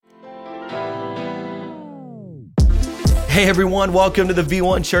Hey everyone, welcome to the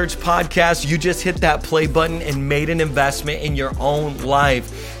V1 Church podcast. You just hit that play button and made an investment in your own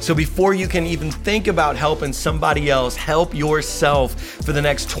life. So before you can even think about helping somebody else, help yourself for the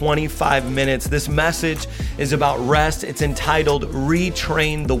next 25 minutes. This message is about rest. It's entitled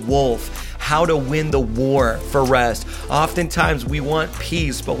Retrain the Wolf. How to win the war for rest. Oftentimes we want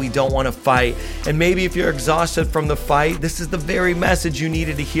peace, but we don't want to fight. And maybe if you're exhausted from the fight, this is the very message you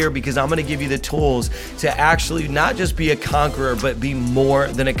needed to hear, because I'm going to give you the tools to actually not just be a conqueror, but be more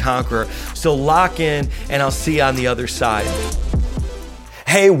than a conqueror. So lock in, and I'll see you on the other side.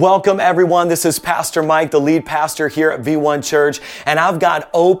 Hey, welcome everyone. This is Pastor Mike, the lead pastor here at V1 Church, and I've got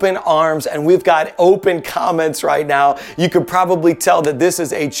open arms and we've got open comments right now. You could probably tell that this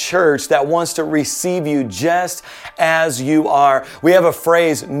is a church that wants to receive you just as you are. We have a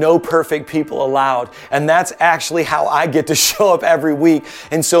phrase, no perfect people allowed, and that's actually how I get to show up every week.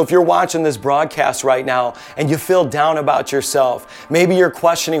 And so if you're watching this broadcast right now and you feel down about yourself, maybe you're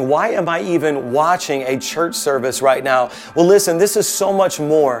questioning, why am I even watching a church service right now? Well, listen, this is so much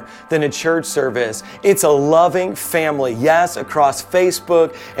more than a church service. It's a loving family. Yes, across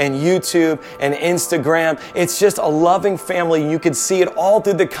Facebook and YouTube and Instagram. It's just a loving family. You can see it all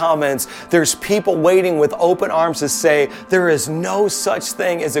through the comments. There's people waiting with open arms to say, there is no such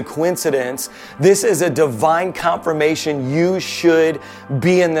thing as a coincidence. This is a divine confirmation. You should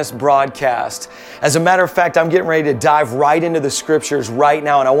be in this broadcast. As a matter of fact, I'm getting ready to dive right into the scriptures right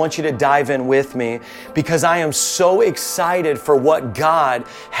now, and I want you to dive in with me because I am so excited for what God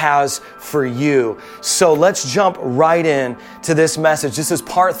has for you. So let's jump right in to this message. This is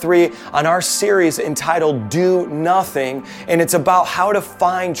part 3 on our series entitled Do Nothing, and it's about how to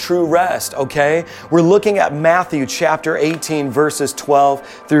find true rest, okay? We're looking at Matthew chapter 18, verses 12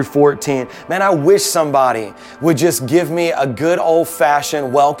 through 14. Man, I wish somebody would just give me a good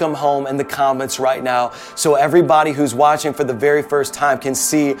old-fashioned welcome home in the comments right now so everybody who's watching for the very first time can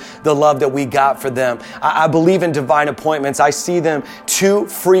see the love that we got for them. I believe in divine appointments. I see them too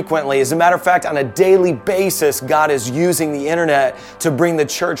frequently. As a matter of fact, on a daily basis, God is using the internet to bring the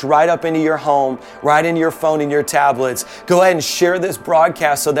church right up into your home, right into your phone and your tablets. Go ahead and share this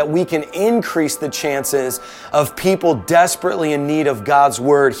broadcast so that we can increase the chances of people desperately in need of God's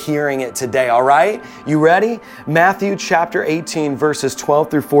word hearing it today, all right? You ready? Matthew chapter 18, verses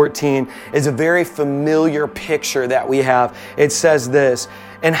 12 through 14 is a very familiar picture that we have. It says this,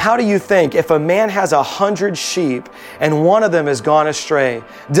 "And how do you think if a man has 100 sheep and one of them has gone astray,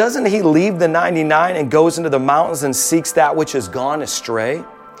 doesn't he leave the 99 and goes into the mountains and seeks that which has gone astray?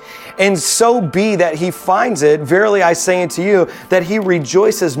 And so be that he finds it, verily I say unto you, that he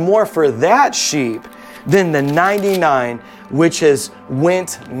rejoices more for that sheep than the 99 which has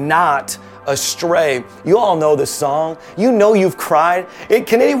went not astray." You all know the song. You know you've cried.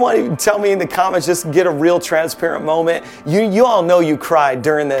 Can anyone tell me in the comments, just get a real transparent moment? You all know you cried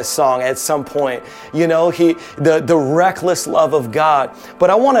during this song at some point. You know, the reckless love of God.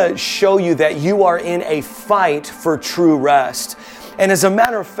 But I want to show you that you are in a fight for true rest. And as a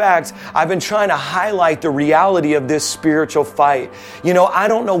matter of fact, I've been trying to highlight the reality of this spiritual fight. You know, I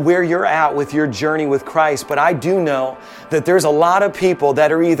don't know where you're at with your journey with Christ, but I do know that there's a lot of people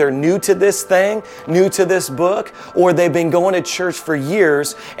that are either new to this thing, new to this book, or they've been going to church for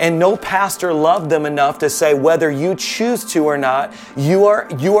years and no pastor loved them enough to say whether you choose to or not, you are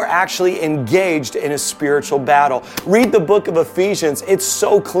actually engaged in a spiritual battle. Read the book of Ephesians. It's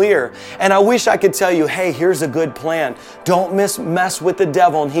so clear. And I wish I could tell you, hey, here's a good plan. Don't mess with the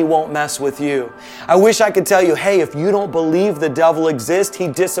devil and he won't mess with you. I wish I could tell you, hey, if you don't believe the devil exists, he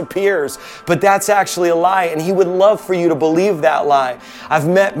disappears. But that's actually a lie, and he would love for you to believe that lie. I've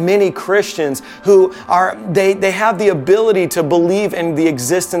met many Christians who they have the ability to believe in the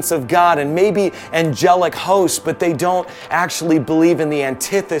existence of God and maybe angelic hosts, but they don't actually believe in the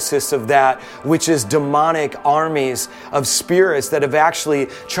antithesis of that, which is demonic armies of spirits that have actually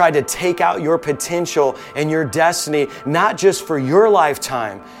tried to take out your potential and your destiny, not just for your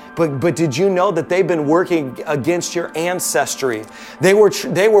lifetime, But did you know that they've been working against your ancestry? They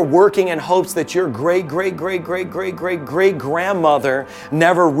were working in hopes that your great-great-great-great-great-great-great-grandmother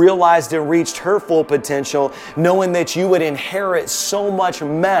never realized and reached her full potential, knowing that you would inherit so much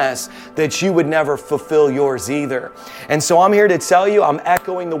mess that you would never fulfill yours either. And so I'm here to tell you, I'm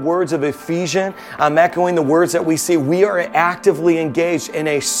echoing the words of Ephesians. I'm echoing the words that we see. We are actively engaged in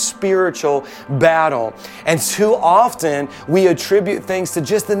a spiritual battle. And too often we attribute things to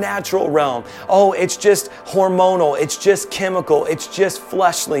just the natural realm. Oh, it's just hormonal. It's just chemical. It's just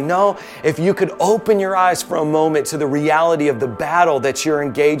fleshly. No, if you could open your eyes for a moment to the reality of the battle that you're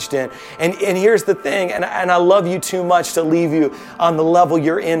engaged in. And here's the thing, and I love you too much to leave you on the level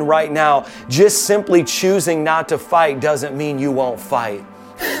you're in right now. Just simply choosing not to fight doesn't mean you won't fight.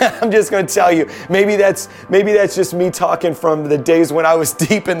 I'm just going to tell you, maybe that's just me talking from the days when I was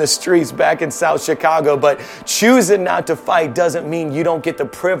deep in the streets back in South Chicago, but choosing not to fight doesn't mean you don't get the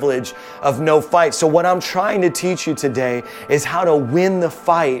privilege of no fight. So what I'm trying to teach you today is how to win the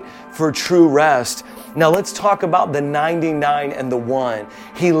fight for true rest. Now let's talk about the 99 and the 1.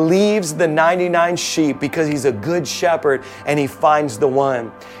 He leaves the 99 sheep because he's a good shepherd and he finds the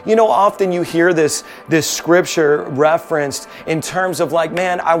 1. You know, often you hear this scripture referenced in terms of like,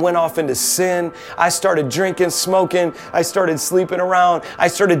 man, I went off into sin. I started drinking, smoking. I started sleeping around. I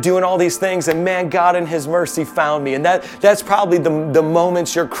started doing all these things, and man, God in his mercy found me. And that's probably the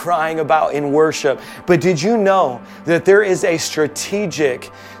moments you're crying about in worship. But did you know that there is a strategic,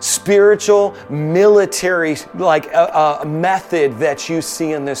 spiritual, military method that you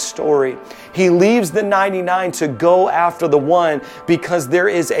see in this story? He leaves the 99 to go after the 1 because there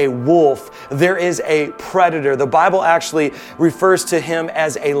is a wolf. There is a predator. The Bible actually refers to him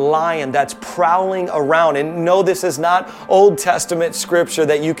as a lion that's prowling around. And no, this is not Old Testament scripture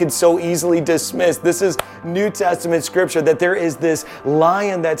that you can so easily dismiss. This is New Testament scripture, that there is this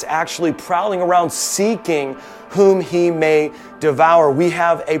lion that's actually prowling around seeking whom he may devour. We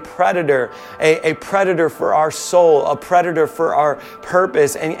have a predator for our soul, a predator for our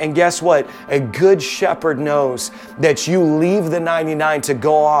purpose. And guess what? A good shepherd knows that you leave the 99 to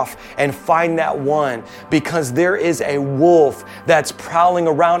go off and find that 1, because there is a wolf that's prowling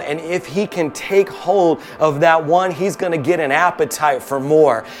around. And if he can take hold of that 1, he's going to get an appetite for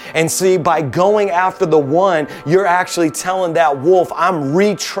more. And see, by going after the 1, you're actually telling that wolf, I'm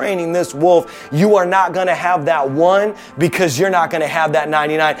retraining this wolf. You are not going to have that 1 because you're not going to have that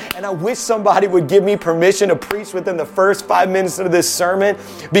 99. And I wish somebody would give me permission to preach within the first 5 minutes of this sermon,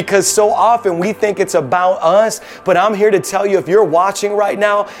 because so often we think it's about us. But I'm here to tell you, if you're watching right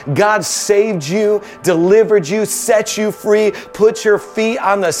now, God saved you, delivered you, set you free, put your feet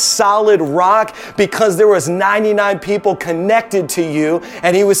on the solid rock because there was 99 people connected to you.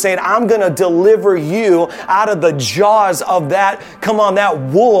 And he was saying, I'm going to deliver you out of the jaws of that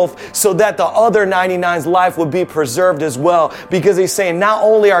wolf, so that the other 99's life would be preserved as well. Because he's saying, not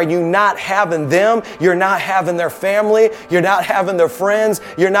only are you not having them, you're not having their family, you're not having their friends,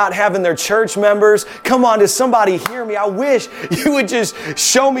 you're not having their church members. Come on, does somebody hear me? I wish you would just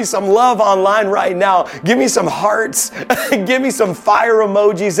show me some love online right now. Give me some hearts. Give me some fire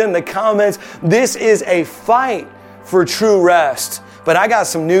emojis in the comments. This is a fight for true rest. But I got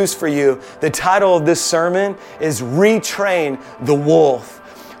some news for you. The title of this sermon is Retrain the Wolf.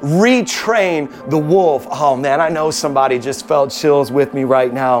 Retrain the wolf. Oh man, I know somebody just felt chills with me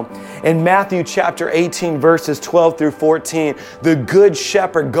right now. In Matthew chapter 18, verses 12 through 14, the good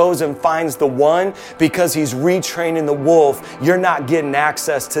shepherd goes and finds the 1 because he's retraining the wolf. You're not getting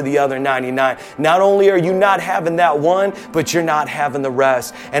access to the other 99. Not only are you not having that 1, but you're not having the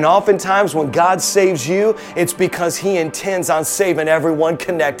rest. And oftentimes when God saves you, it's because he intends on saving everyone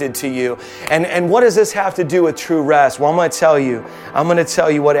connected to you. And what does this have to do with true rest? Well, I'm going to tell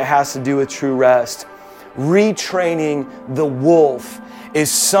you what it has to do with true rest. Retraining the wolf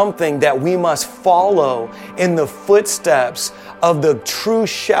is something that we must follow in the footsteps of the true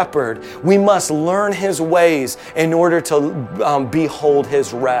shepherd. We must learn his ways in order to behold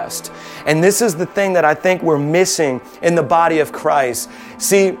his rest. And this is the thing that I think we're missing in the body of Christ.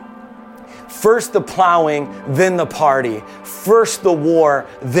 See, first the plowing, then the party. First the war,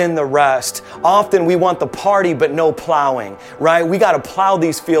 then the rest. Often we want the party but no plowing, right? We got to plow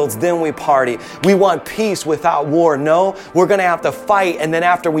these fields, then we party. We want peace without war. No, we're going to have to fight, and then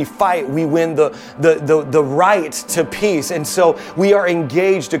after we fight, we win the right to peace. And so we are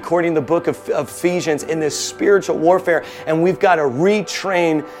engaged, according to the book of Ephesians, in this spiritual warfare, and we've got to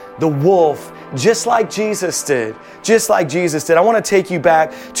retrain the wolf just like Jesus did. Just like Jesus did. I want to take you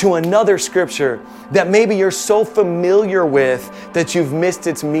back to another scripture that maybe you're so familiar with that you've missed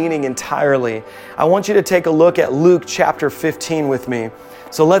its meaning entirely. I want you to take a look at Luke chapter 15 with me.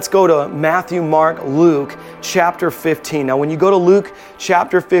 So let's go to Matthew, Mark, Luke chapter 15. Now, when you go to Luke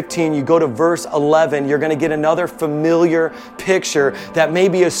chapter 15, you go to verse 11, you're going to get another familiar picture that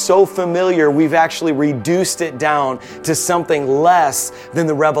maybe is so familiar, we've actually reduced it down to something less than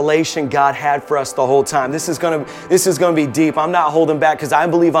the revelation God had for us the whole time. This is going to be deep. I'm not holding back, because I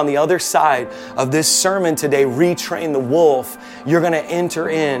believe on the other side of this sermon today, Retrain the Wolf, you're going to enter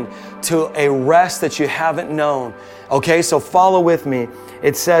in to a rest that you haven't known. Okay, so follow with me.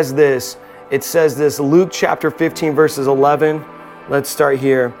 It says this, Luke chapter 15, verses 11. Let's start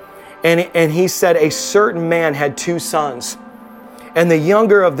here. And he said, a certain man had 2 sons. And the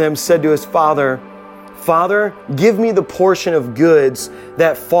younger of them said to his father, Father, give me the portion of goods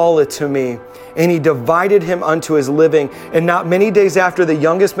that falleth to me. And he divided him unto his living. And not many days after, the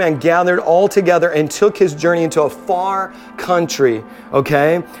youngest man gathered all together and took his journey into a far country,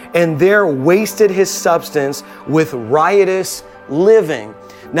 okay? And there wasted his substance with riotous living.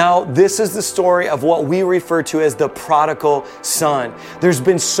 Now, this is the story of what we refer to as the prodigal son. There's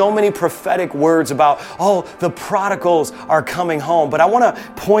been so many prophetic words about, the prodigals are coming home. But I want to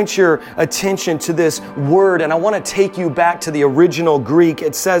point your attention to this word, and I want to take you back to the original Greek.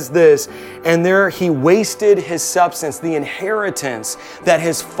 It says this, and there he wasted his substance, the inheritance that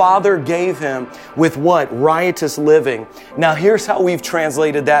his father gave him with what? Riotous living. Now, here's how we've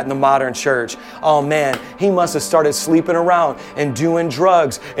translated that in the modern church. Oh man, he must have started sleeping around and doing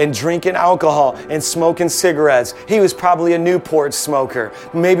drugs and drinking alcohol and smoking cigarettes. He was probably a Newport smoker,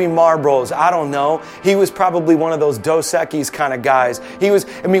 maybe Marlboros, I don't know. He was probably one of those Dos Equis kind of guys.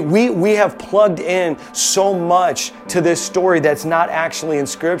 We have plugged in so much to this story that's not actually in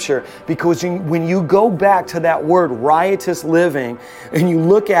Scripture, because when you go back to that word riotous living and you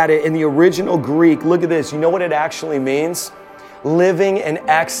look at it in the original Greek, look at this, you know what it actually means? Living in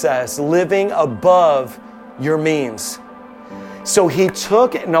excess, living above your means. So he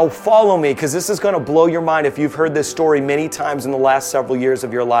took, now follow me, because this is going to blow your mind if you've heard this story many times in the last several years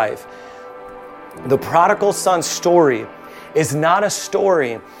of your life. The prodigal son story is not a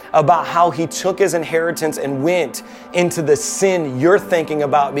story about how he took his inheritance and went into the sin you're thinking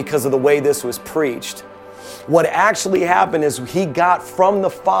about because of the way this was preached. What actually happened is he got from the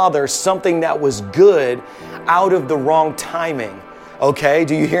father something that was good out of the wrong timing. Okay,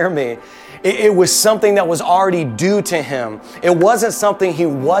 do you hear me? It was something that was already due to him. It wasn't something he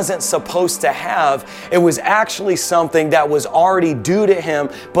wasn't supposed to have. It was actually something that was already due to him,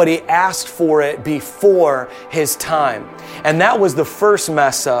 but he asked for it before his time. And that was the first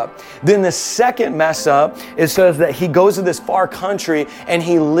mess up. Then the second mess up, it says that he goes to this far country and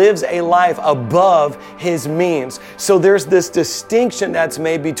he lives a life above his means. So there's this distinction that's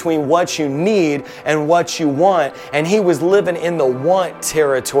made between what you need and what you want. And he was living in the want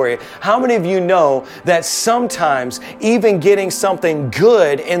territory. How many of you know that sometimes even getting something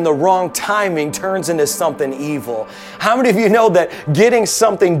good in the wrong timing turns into something evil? How many of you know that getting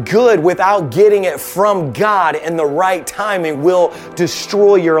something good without getting it from God in the right timing will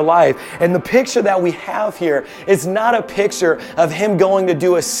destroy your life? And the picture that we have here is not a picture of him going to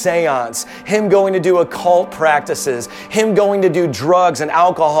do a seance, him going to do occult practices, him going to do drugs and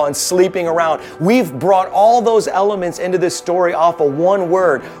alcohol and sleeping around. We've brought all those elements into this story off of one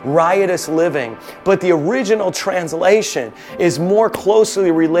word, riotous living. But the original translation is more closely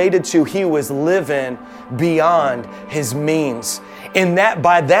related to he was living beyond his means.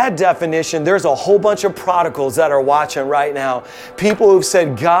 By that definition, there's a whole bunch of prodigals that are watching right now. People who've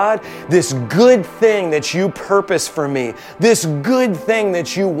said, God, this good thing that you purpose for me, this good thing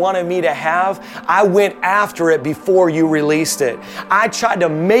that you wanted me to have, I went after it before you released it. I tried to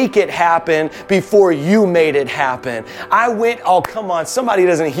make it happen before you made it happen. Come on, somebody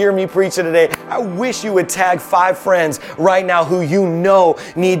doesn't hear me preaching today. I wish you would tag 5 friends right now who you know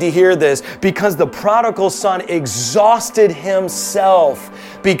need to hear this, because the prodigal son exhausted himself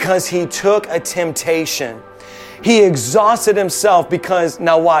because he took a temptation. He exhausted himself because,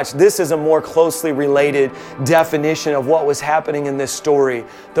 now watch, this is a more closely related definition of what was happening in this story.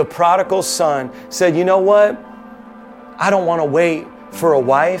 The prodigal son said, you know what? I don't want to wait for a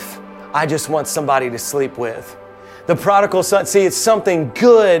wife. I just want somebody to sleep with. The prodigal son, it's something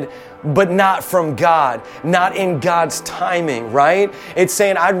good, but not from God, not in God's timing, right? It's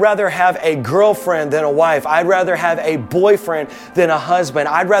saying, I'd rather have a girlfriend than a wife. I'd rather have a boyfriend than a husband.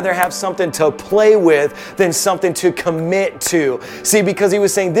 I'd rather have something to play with than something to commit to. See, because he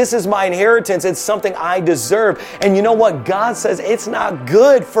was saying, this is my inheritance. It's something I deserve. And you know what? God says it's not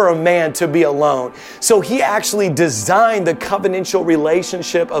good for a man to be alone. So he actually designed the covenantal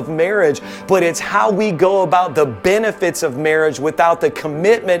relationship of marriage, but it's how we go about the benefits of marriage without the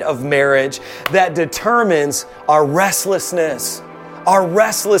commitment of marriage that determines our restlessness. Our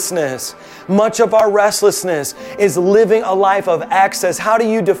restlessness. Much of our restlessness is living a life of excess. How do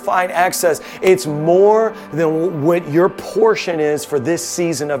you define excess? It's more than what your portion is for this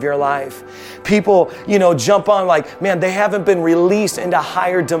season of your life. People, jump on like, man, they haven't been released into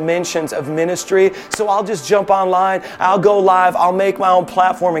higher dimensions of ministry. So I'll just jump online. I'll go live. I'll make my own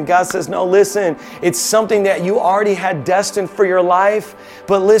platform. And God says, no, listen, it's something that you already had destined for your life.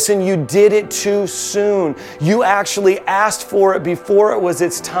 But listen, you did it too soon. You actually asked for it before it was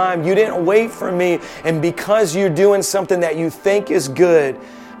its time. You didn't wait for me. And because you're doing something that you think is good,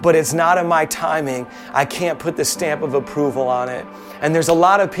 but it's not in my timing, I can't put the stamp of approval on it. And there's a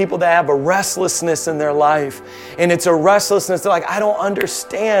lot of people that have a restlessness in their life. And it's a restlessness. They're like, I don't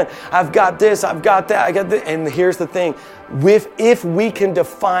understand. I've got this, I've got that, I got this. And here's the thing. If we can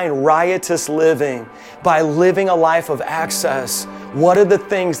define riotous living by living a life of access, what are the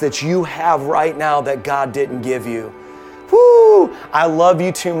things that you have right now that God didn't give you? Whoo! I love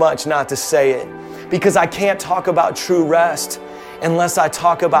you too much not to say it, because I can't talk about true rest unless I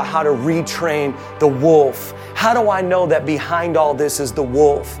talk about how to retrain the wolf. How do I know that behind all this is the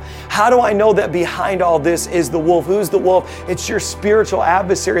wolf? How do I know that behind all this is the wolf? Who's the wolf? It's your spiritual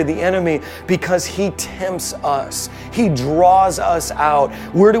adversary, the enemy, because he tempts us. He draws us out.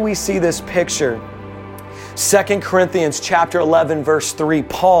 Where do we see this picture? 2 Corinthians chapter 11, verse 3,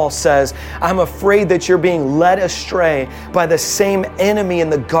 Paul says, I'm afraid that you're being led astray by the same enemy in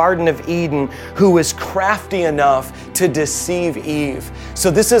the Garden of Eden who was crafty enough to deceive Eve. So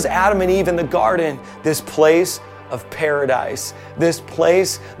this is Adam and Eve in the garden, this place of paradise, this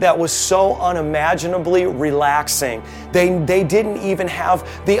place that was so unimaginably relaxing. They didn't even have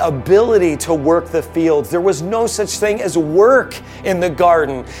the ability to work the fields. There was no such thing as work in the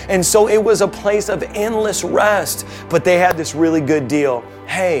garden. And so it was a place of endless rest. But they had this really good deal.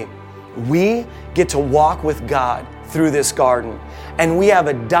 Hey, we get to walk with God through this garden. And we have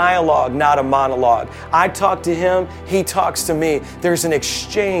a dialogue, not a monologue. I talk to him, he talks to me. There's an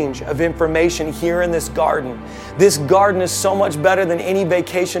exchange of information here in this garden. This garden is so much better than any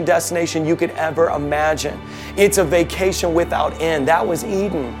vacation destination you could ever imagine. It's a vacation without end. That was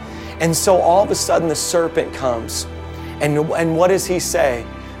Eden. And so all of a sudden the serpent comes. And what does he say?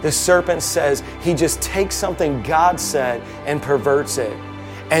 The serpent says he just takes something God said and perverts it.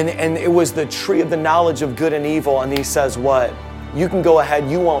 And it was the tree of the knowledge of good and evil. And he says what? You can go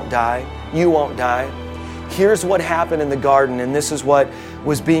ahead. You won't die. You won't die. Here's what happened in the garden. And this is what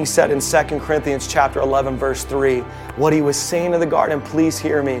was being said in 2 Corinthians chapter 11, verse 3. What he was saying to the garden, please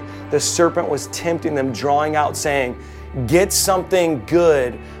hear me. The serpent was tempting them, drawing out, saying, get something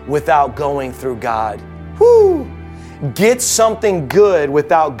good without going through God. Woo! Get something good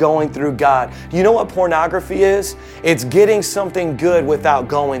without going through God. You know what pornography is? It's getting something good without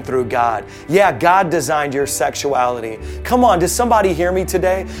going through God. Yeah, God designed your sexuality. Come on, does somebody hear me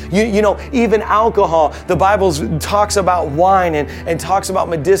today? You know, even alcohol, the Bible talks about wine and talks about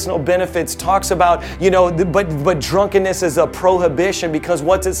medicinal benefits, talks about, but drunkenness is a prohibition, because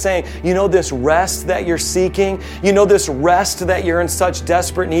what's it saying? You know, this rest that you're seeking, this rest that you're in such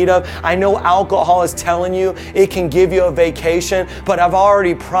desperate need of. I know alcohol is telling you it can give you a vacation, but I've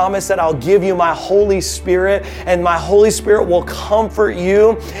already promised that I'll give you my Holy Spirit, and my Holy Spirit will comfort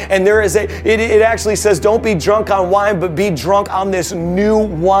you. And there is it actually says, don't be drunk on wine, but be drunk on this new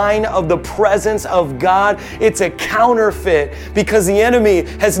wine of the presence of God. It's a counterfeit, because the enemy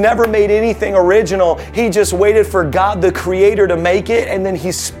has never made anything original. He just waited for God, the Creator, to make it, and then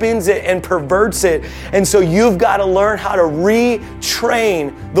he spins it and perverts it. And so you've got to learn how to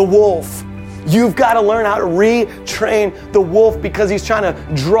retrain the wolf. You've got to learn how to retrain the wolf, because he's trying to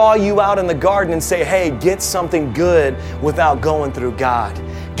draw you out in the garden and say, hey, get something good without going through God.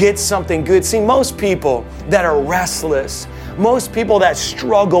 Get something good. See, most people that are restless, most people that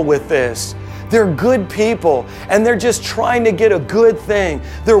struggle with this, they're good people, and they're just trying to get a good thing.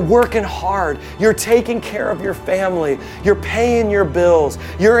 They're working hard. You're taking care of your family. You're paying your bills.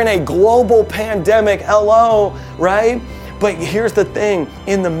 You're in a global pandemic. Hello, right? But here's the thing,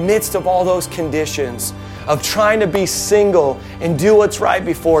 in the midst of all those conditions of trying to be single and do what's right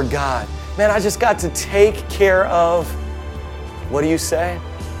before God, man, I just got to take care of, what do you say?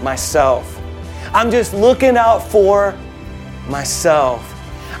 Myself. I'm just looking out for myself.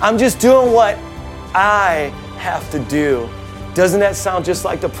 I'm just doing what I have to do. Doesn't that sound just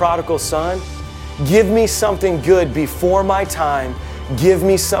like the prodigal son? Give me something good before my time. Give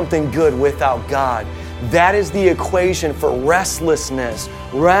me something good without God. That is the equation for restlessness.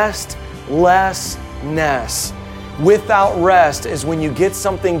 Restlessness. Without rest is when you get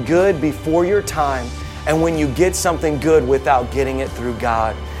something good before your time, and when you get something good without getting it through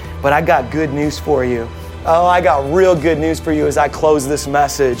God. But I got good news for you. Oh, I got real good news for you as I close this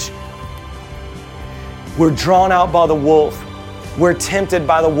message. We're drawn out by the wolf. We're tempted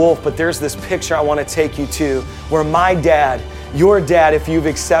by the wolf, but there's this picture I want to take you to where my dad Your dad, if you've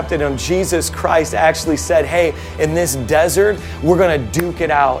accepted him, Jesus Christ actually said, hey, in this desert, we're going to duke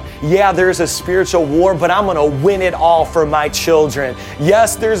it out. Yeah, there's a spiritual war, but I'm going to win it all for my children.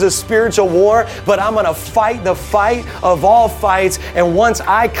 Yes, there's a spiritual war, but I'm going to fight the fight of all fights. And once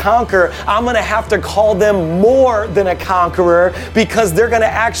I conquer, I'm going to have to call them more than a conqueror, because they're going to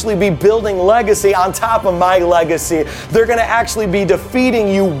actually be building legacy on top of my legacy. They're going to actually be defeating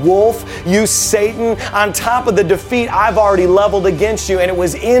you, wolf, you Satan, on top of the defeat I've already leveled against you. And it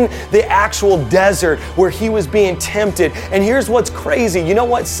was in the actual desert where he was being tempted. And here's what's crazy. You know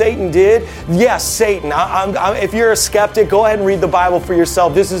what Satan did? Yes, Satan. If you're a skeptic, go ahead and read the Bible for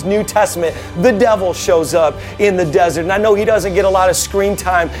yourself. This is New Testament. The devil shows up in the desert. And I know he doesn't get a lot of screen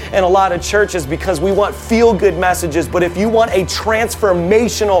time in a lot of churches because we want feel-good messages. But if you want a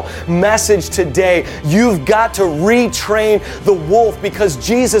transformational message today, you've got to retrain the wolf, because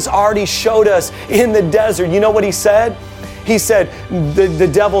Jesus already showed us in the desert. You know what he said? He said, the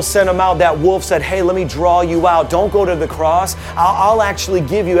devil sent him out. That wolf said, hey, let me draw you out. Don't go to the cross. I'll actually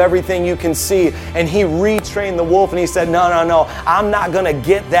give you everything you can see. And he retrained the wolf, and he said, no. I'm not going to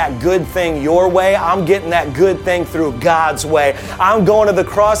get that good thing your way. I'm getting that good thing through God's way. I'm going to the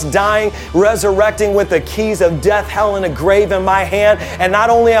cross, dying, resurrecting with the keys of death, hell, and a grave in my hand. And not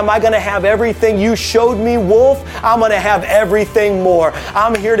only am I going to have everything you showed me, wolf, I'm going to have everything more.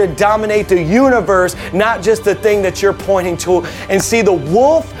 I'm here to dominate the universe, not just the thing that you're pointing to. And see, the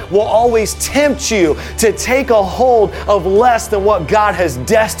wolf will always tempt you to take a hold of less than what God has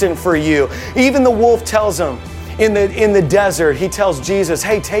destined for you. Even the wolf tells him in the desert, he tells Jesus,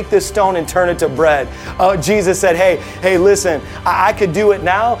 hey, take this stone and turn it to bread. Jesus said, hey, listen, I could do it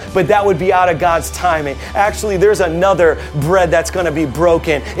now, but that would be out of God's timing. Actually, there's another bread that's going to be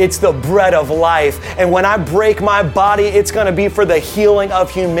broken. It's the bread of life. And when I break my body, it's going to be for the healing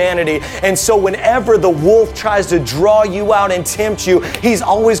of humanity. And so whenever the wolf tries to draw you out and tempt you, he's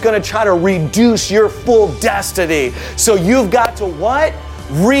always going to try to reduce your full destiny. So you've got to what?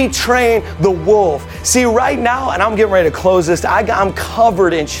 Retrain the wolf. See, right now, and I'm getting ready to close this, I'm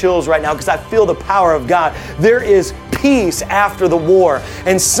covered in chills right now because I feel the power of God. There is peace after the war.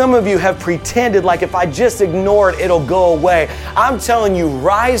 And some of you have pretended like if I just ignore it, it'll go away. I'm telling you,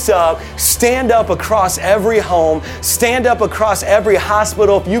 rise up, stand up across every home, stand up across every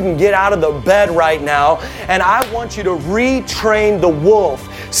hospital if you can get out of the bed right now. And I want you to retrain the wolf.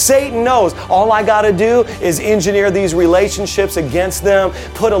 Satan knows all I got to do is engineer these relationships against them,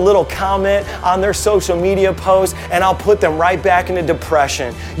 put a little comment on their social media post, and I'll put them right back into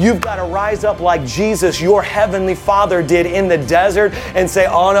depression. You've got to rise up like Jesus, your heavenly Father, did in the desert and say,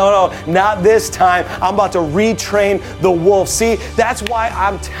 oh, no, not this time. I'm about to retrain the wolf. See, that's why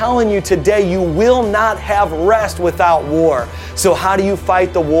I'm telling you today, you will not have rest without war. So how do you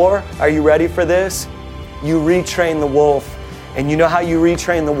fight the war? Are you ready for this? You retrain the wolf. And you know how you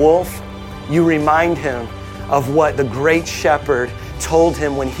retrain the wolf? You remind him of what the great shepherd told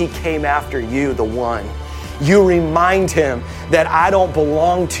him when he came after you, the one. You remind him that I don't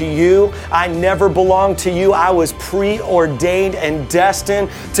belong to you. I never belonged to you. I was preordained and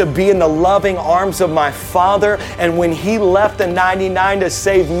destined to be in the loving arms of my Father. And when he left the 99 to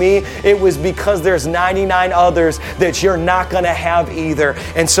save me, it was because there's 99 others that you're not going to have either.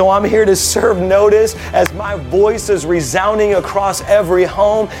 And so I'm here to serve notice as my voice is resounding across every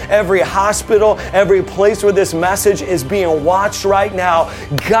home, every hospital, every place where this message is being watched right now.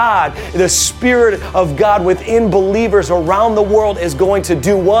 God, the Spirit of God within believers around the world is going to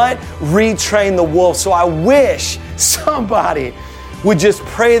do what? Retrain the wolf. So I wish somebody would just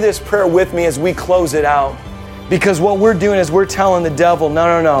pray this prayer with me as we close it out. Because what we're doing is we're telling the devil,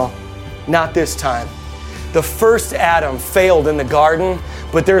 no, not this time. The first Adam failed in the garden,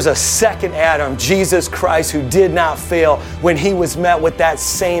 but there's a second Adam, Jesus Christ, who did not fail when he was met with that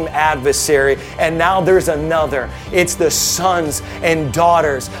same adversary. And now there's another. It's the sons and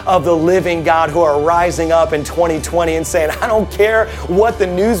daughters of the living God who are rising up in 2020 and saying, I don't care what the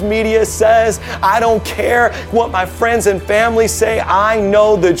news media says. I don't care what my friends and family say. I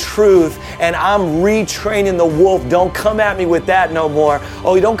know the truth, and I'm retraining the wolf. Don't come at me with that no more.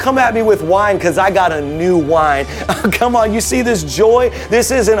 Oh, don't come at me with wine because I got a new wine. Come on, you see this joy?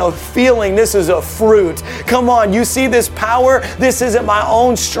 This isn't a feeling, this is a fruit. Come on, you see this power? This isn't my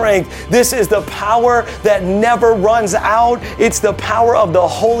own strength. This is the power that never runs out. It's the power of the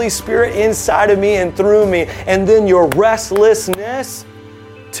Holy Spirit inside of me and through me. And then your restlessness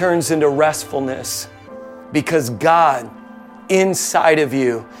turns into restfulness because God inside of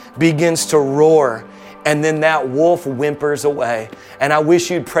you begins to roar And then that wolf whimpers away. And I wish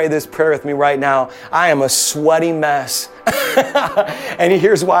you'd pray this prayer with me right now. I am a sweaty mess. And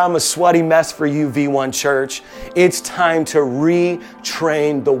here's why I'm a sweaty mess for you, V1 Church. It's time to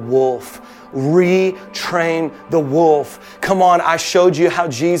retrain the wolf. Retrain the wolf. Come on, I showed you how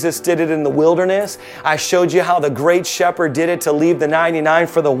Jesus did it in the wilderness. I showed you how the great shepherd did it to leave the 99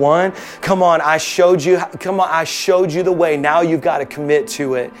 for the one. Come on, I showed you the way. Now you've got to commit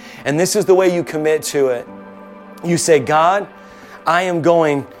to it. And this is the way you commit to it. You say, God, I am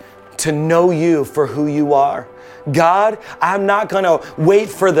going to know you for who you are. God, I'm not going to wait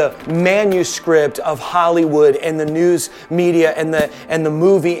for the manuscript of Hollywood and the news media and the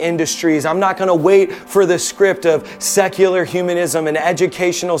movie industries. I'm not going to wait for the script of secular humanism and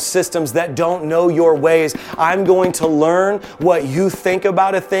educational systems that don't know your ways. I'm going to learn what you think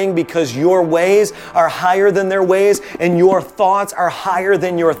about a thing because your ways are higher than their ways and your thoughts are higher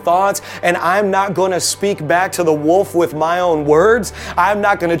than your thoughts. And I'm not going to speak back to the wolf with my own words. I'm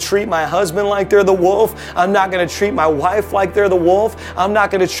not going to treat my husband like they're the wolf. I'm not going to treat my wife like they're the wolf. I'm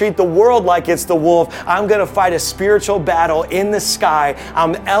not going to treat the world like it's the wolf. I'm going to fight a spiritual battle in the sky.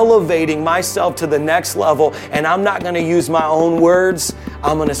 I'm elevating myself to the next level, and I'm not going to use my own words.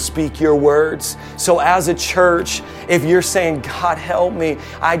 I'm going to speak your words. So as a church, if you're saying, God, help me,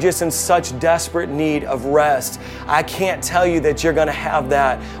 I just in such desperate need of rest, I can't tell you that you're going to have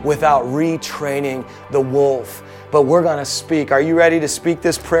that without retraining the wolf. But we're going to speak. Are you ready to speak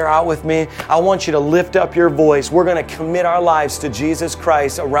this prayer out with me? I want you to lift up your voice. We're going to commit our lives to Jesus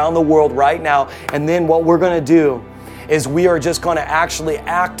Christ around the world right now. And then what we're going to do is we are just going to actually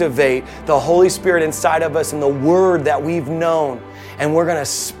activate the Holy Spirit inside of us and the word that we've known. And we're going to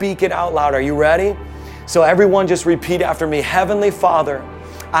speak it out loud. Are you ready? So everyone just repeat after me. Heavenly Father,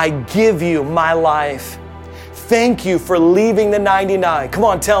 I give you my life. Thank you for leaving the 99. Come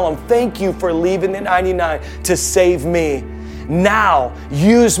on, tell them, thank you for leaving the 99 to save me. Now,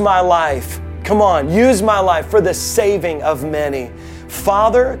 use my life. Come on, use my life for the saving of many.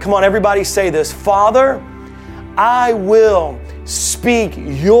 Father, come on, everybody say this. Father, I will speak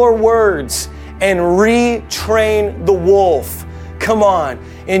your words and retrain the wolf. Come on,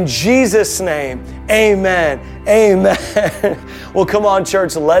 in Jesus' name, amen. Amen. Well, come on,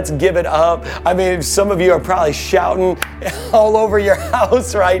 church, let's give it up. I mean, some of you are probably shouting all over your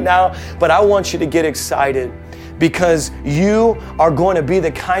house right now, but I want you to get excited because you are going to be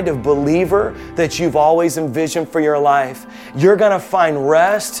the kind of believer that you've always envisioned for your life. You're going to find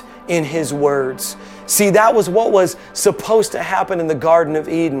rest in His words. See, that was what was supposed to happen in the Garden of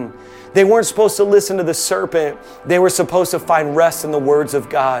Eden. They weren't supposed to listen to the serpent. They were supposed to find rest in the words of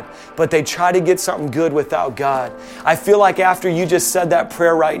God. But they try to get something good without God. I feel like after you just said that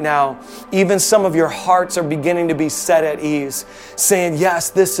prayer right now, even some of your hearts are beginning to be set at ease, saying, yes,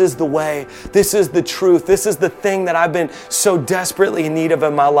 this is the way. This is the truth. This is the thing that I've been so desperately in need of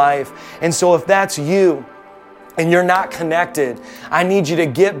in my life. And so if that's you, and you're not connected, I need you to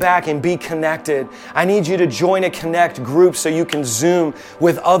get back and be connected. I need you to join a Connect group so you can Zoom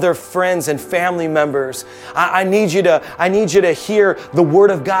with other friends and family members. I need you to hear the Word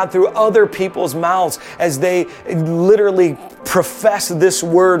of God through other people's mouths as they literally profess this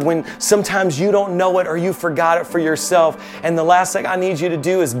word when sometimes you don't know it or you forgot it for yourself. And the last thing I need you to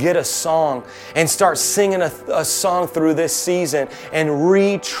do is get a song and start singing a song through this season and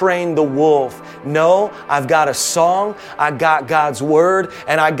retrain the wolf. No, I've got a song, I got God's word,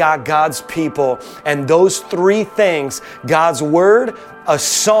 and I got God's people. And those three things, God's word, a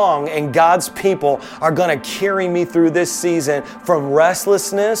song, and God's people, are going to carry me through this season from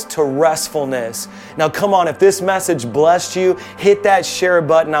restlessness to restfulness. Now, come on, if this message blessed you, hit that share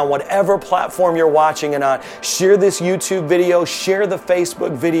button on whatever platform you're watching it on. Share this YouTube video, share the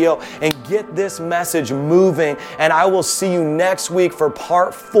Facebook video, and get this message moving. And I will see you next week for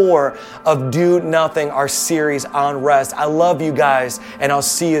part 4 of Do Nothing, our series on rest. I love you guys, and I'll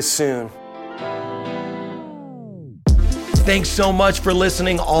see you soon. Thanks so much for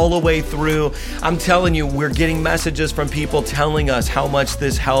listening all the way through. I'm telling you, we're getting messages from people telling us how much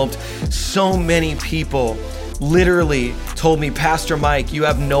this helped. So many people literally told me, Pastor Mike, you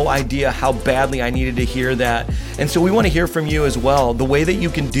have no idea how badly I needed to hear that. And so we want to hear from you as well. The way that you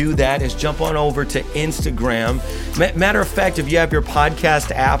can do that is jump on over to Instagram. Matter of fact, if you have your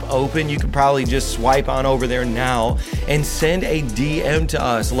podcast app open, you can probably just swipe on over there now and send a DM to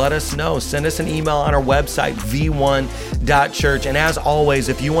us. Let us know. Send us an email on our website, v1.church. And as always,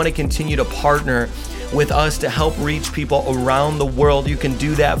 if you want to continue to partner with us to help reach people around the world, you can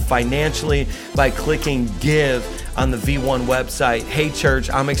do that financially by clicking Give on the V1 website. Hey church,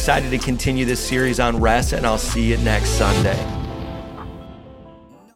 I'm excited to continue this series on rest, and I'll see you next Sunday.